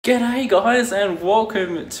G'day guys and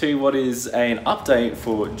welcome to what is an update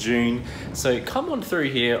for June. So come on through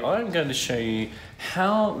here, I'm going to show you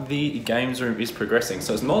how the games room is progressing.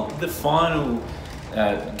 So it's not the final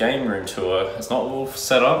game room tour, it's not all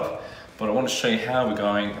set up, but I want to show you how we're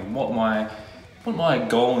going and what my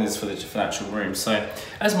goal is for the actual room. So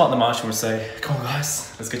as Mark the Martian would say, come on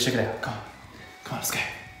guys, let's go check it out. Come on, let's go.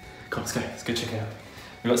 Let's go check it out.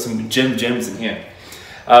 We've got some gems in here.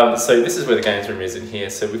 So this is where the games room is in here.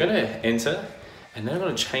 So we're going to enter and then I'm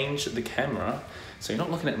going to change the camera. So you're not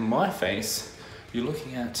looking at my face, you're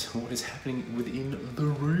looking at what is happening within the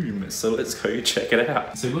room. So let's go check it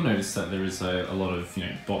out. So we'll notice that there is a lot of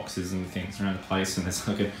boxes and things around the place, and there's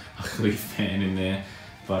like a ugly fan in there.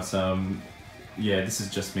 But yeah, this is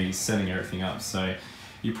just me setting everything up. So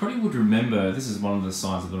you probably would remember this is one of the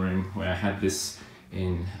sides of the room where I had this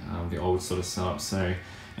in the old sort of setup. So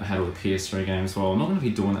I had all the PS3 games. Well, I'm not going to be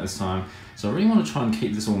doing that this time, so I really want to try and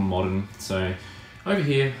keep this all modern. So over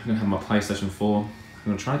here, I'm going to have my PlayStation 4. I'm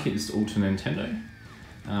going to try and keep this all to Nintendo.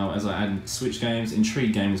 As I add Switch games,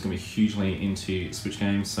 Intrigue Game is going to be hugely into Switch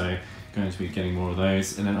games, so going to be getting more of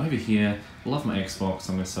those. And then over here, I love my Xbox.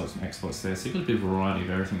 I'm going to sell some Xbox there, so you've got a bit of variety of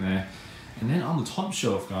everything there. And then on the top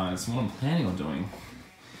shelf, guys, what I'm planning on doing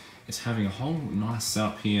is having a whole nice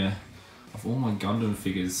setup here of all my Gundam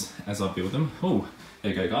figures as I build them. Oh,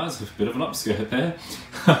 there you go guys, a bit of an upskirt there.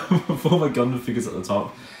 Of all my Gundam figures at the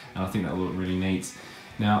top, and I think that'll look really neat.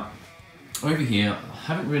 Now, over here, I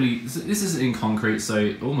haven't really, this is in concrete,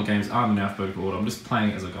 so all my games are in alphabetical order. I'm just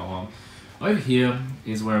playing it as I go on. Over here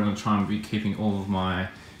is where I'm going to try and be keeping all of my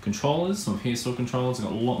controllers, my PS4 controllers. I've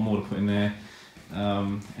got a lot more to put in there.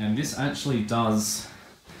 And this actually does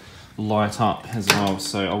light up as well,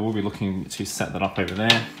 so I will be looking to set that up over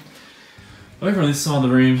there. Over on this side of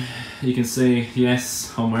the room, you can see,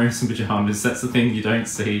 yes, I'm wearing some pajamas. That's the thing you don't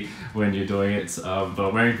see when you're doing it, but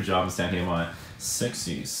I'm wearing pajamas down here, my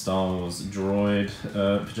sexy Star Wars droid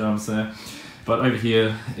pajamas there. But over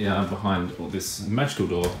here, yeah, behind all this magical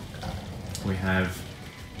door, we have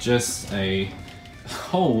just a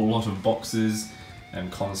whole lot of boxes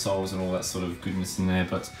and consoles and all that sort of goodness in there,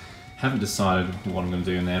 but haven't decided what I'm going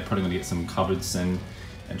to do in there. Probably going to get some cupboards and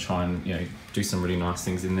try and do some really nice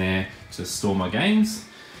things in there to store my games.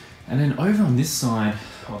 And then over on this side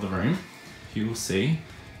of the room, you will see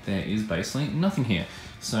there is basically nothing here.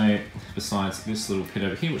 So besides this little pit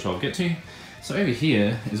over here, which I'll get to. So over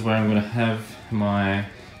here is where I'm going to have my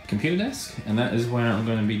computer desk, and that is where I'm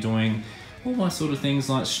going to be doing all my sort of things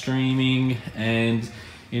like streaming and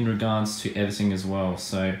in regards to editing as well.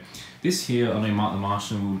 So this here, I know Mark the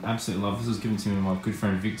Martian would absolutely love. This was given to me by my good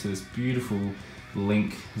friend Victor, this beautiful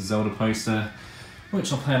Link Zelda poster,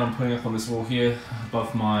 which I plan on putting up on this wall here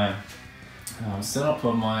above my setup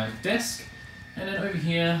on my desk. And then over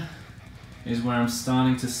here is where I'm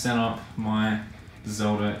starting to set up my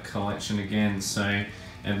Zelda collection again. So,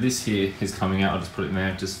 and this here is coming out, I'll just put it in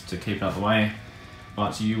there just to keep it out of the way.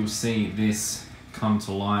 But you will see this come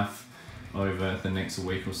to life over the next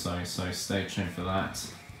week or so, so stay tuned for that.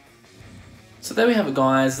 So there we have it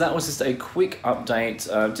guys, that was just a quick update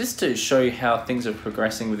just to show you how things are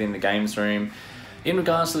progressing within the games room. In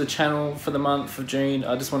regards to the channel for the month of June,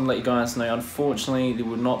 I just want to let you guys know, unfortunately there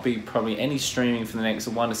will not be probably any streaming for the next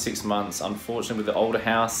 1 to 6 months. Unfortunately, with the older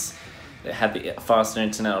house that had the faster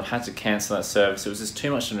internet, I've had to cancel that service. It was just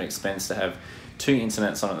too much of an expense to have 2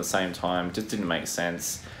 internets on at the same time, just didn't make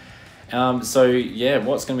sense. So yeah,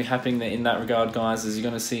 what's going to be happening in that regard, guys, is you're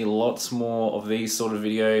going to see lots more of these sort of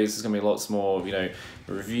videos. There's going to be lots more,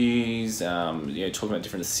 reviews, talking about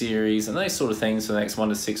different series and those sort of things for the next 1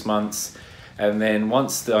 to 6 months. And then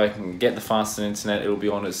once I can get the faster internet, it will be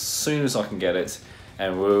on as soon as I can get it,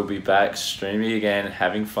 and we'll be back streaming again,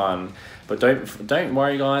 having fun. But don't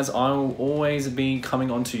worry, guys. I will always be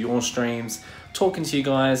coming onto your streams, talking to you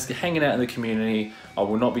guys, hanging out in the community. I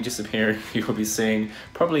will not be disappearing. You will be seeing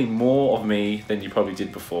probably more of me than you probably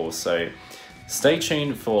did before. So stay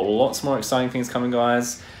tuned for lots more exciting things coming,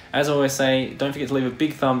 guys. As I always say, don't forget to leave a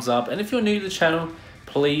big thumbs up. And if you're new to the channel,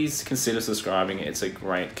 please consider subscribing. It's a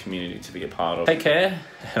great community to be a part of. Take care,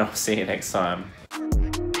 and I'll see you next time.